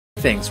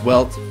things?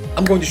 Well,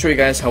 I'm going to show you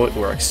guys how it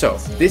works. So,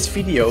 this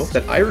video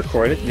that I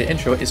recorded, the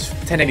intro, is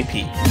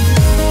 1080p.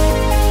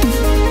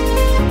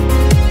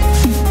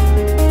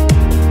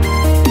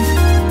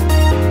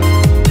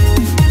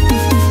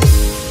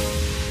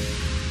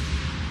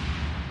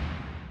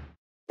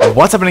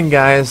 What's happening,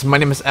 guys? My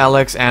name is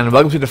Alex and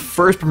welcome to the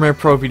first Premiere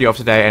Pro video of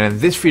today. And in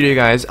this video,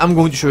 guys, I'm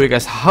going to show you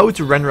guys how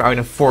to render out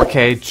in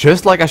 4K,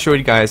 just like I showed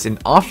you guys in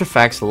After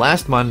Effects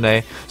last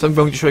Monday. So I'm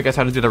going to show you guys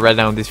how to do that right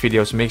now in this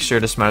video, so make sure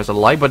to smash the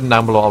like button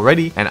down below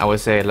already, and I would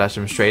say let's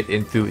jump straight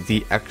into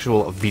the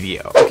actual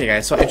video. Okay,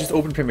 guys, so I just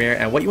opened Premiere,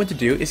 and what you want to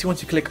do is you want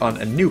to click on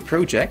a new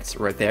project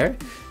right there.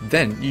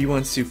 Then you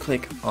want to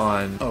click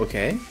on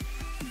OK.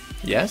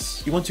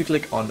 Yes, you want to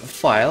click on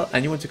File,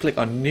 and you want to click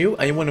on New,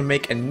 and you want to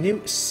make a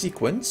new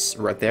sequence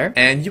right there,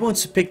 and you want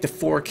to pick the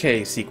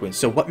 4K sequence.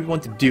 So what we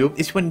want to do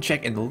is you want to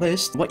check in the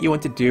list. What you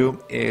want to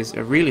do is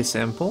really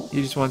simple.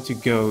 You just want to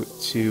go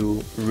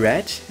to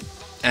Red,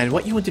 and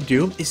what you want to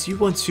do is you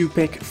want to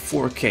pick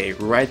 4K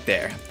right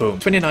there. Boom.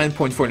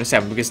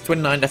 29.47, because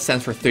 29, that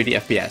stands for 30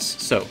 FPS.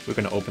 So we're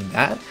going to open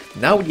that.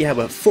 Now we have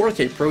a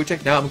 4K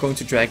project. Now I'm going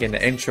to drag in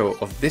the intro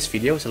of this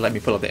video. So let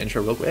me pull up the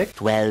intro real quick.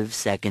 12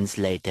 seconds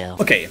later.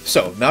 Okay,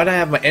 so now that I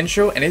have my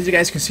intro, and as you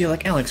guys can see,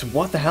 like, Alex,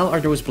 what the hell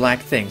are those black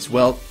things?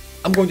 Well,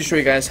 I'm going to show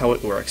you guys how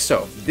it works.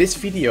 So, this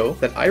video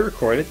that I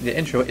recorded, the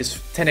intro, is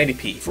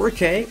 1080p.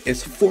 4K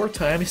is 4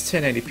 times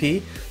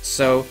 1080p,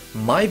 so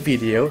my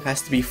video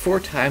has to be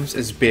 4 times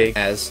as big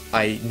as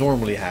I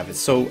normally have it.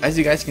 So, as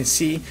you guys can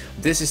see,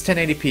 this is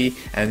 1080p,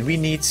 and we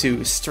need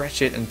to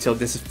stretch it until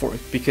this is 4,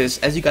 because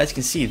as you guys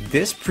can see,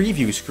 this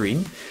preview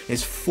screen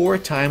is 4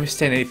 times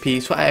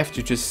 1080p, so I have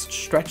to just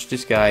stretch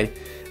this guy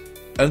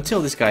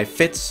until this guy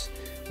fits,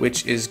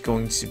 which is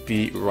going to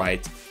be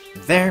right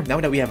there. Now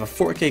that we have a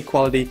 4K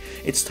quality,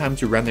 it's time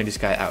to render this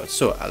guy out.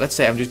 So let's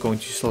say I'm just going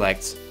to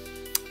select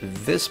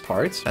this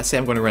part. Let's say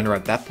I'm going to render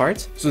out that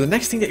part. So the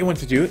next thing that you want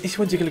to do is you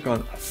want to click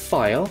on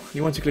File,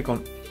 you want to click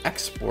on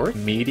Export,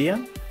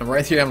 Media. And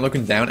right here I'm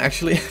looking down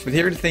actually, but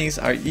here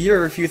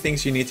are a few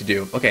things you need to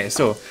do. Okay,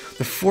 so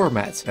the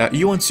format,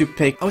 you want to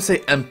pick, I would say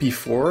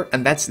MP4,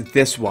 and that's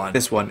this one,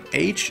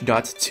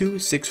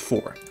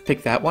 H.264.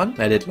 Pick that one,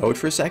 let it load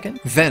for a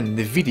second. Then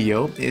the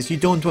video is, you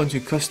don't want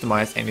to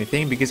customize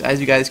anything, because as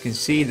you guys can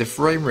see, the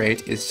frame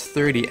rate is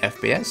 30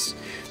 FPS.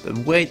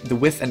 The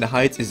width and the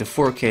height is the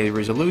 4K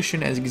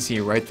resolution, as you can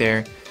see right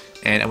there.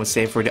 And I would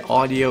say for the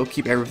audio,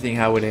 keep everything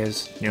how it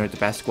is, you know, the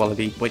best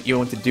quality. What you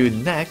want to do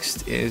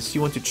next is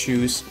you want to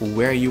choose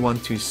where you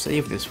want to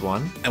save this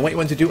one. And what you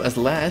want to do as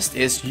last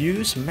is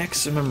use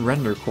maximum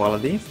render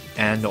quality.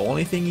 And the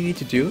only thing you need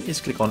to do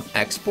is click on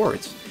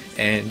Export.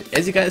 And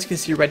as you guys can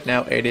see right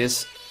now, it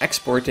is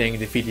exporting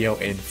the video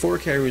in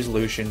 4K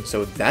resolution.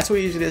 So that's what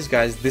usually is,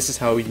 guys. This is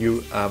how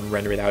you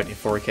render it out in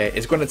 4K.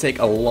 It's going to take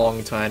a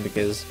long time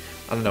because,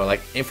 I don't know,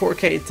 like in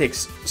 4K it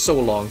takes so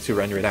long to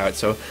render it out.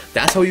 So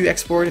that's how you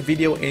export a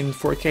video in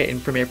 4K in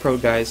Premiere Pro,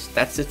 guys.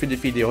 That's it for the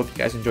video. Hope you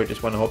guys enjoyed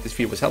this one. I hope this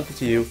video was helpful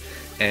to you.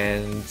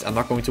 And I'm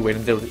not going to wait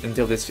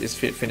until this is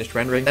finished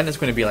rendering. Then it's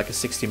going to be like a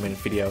 60-minute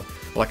video,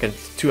 like a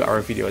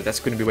 2-hour video.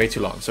 That's going to be way too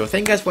long. So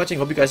thank you guys for watching.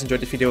 Hope you guys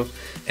enjoyed this video,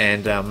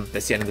 and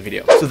that's the end of the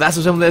video. So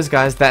that's some of this,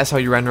 guys. That's how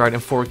you render out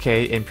in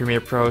 4K in Premiere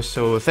Pro.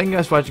 So thank you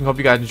guys for watching. Hope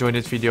you guys enjoyed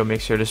this video.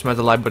 Make sure to smash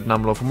the like button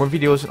down below for more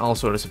videos, and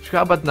also the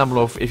subscribe button down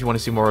below if you want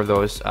to see more of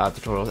those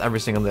tutorials every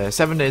single day,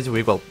 7 days a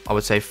week. Well, I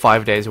would say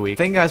 5 days a week.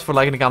 Thank you guys for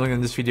liking and commenting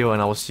on this video,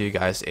 and I will see you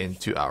guys in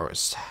 2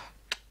 hours.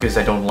 Because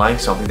I don't like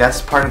something,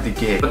 that's part of the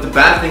gig. But the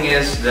bad thing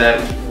is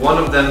that one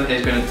of them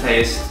is gonna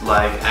taste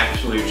like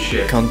absolute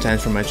shit.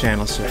 Content from my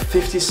channel, so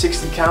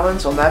 50-60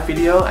 comments on that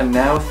video, and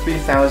now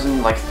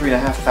 3,000, like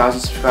 3,500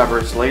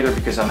 subscribers later,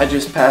 because I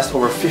just passed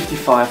over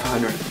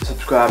 5,500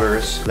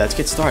 subscribers. Let's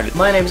get started.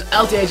 My name is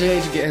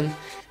LTHH again.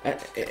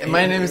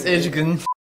 My name is Age again.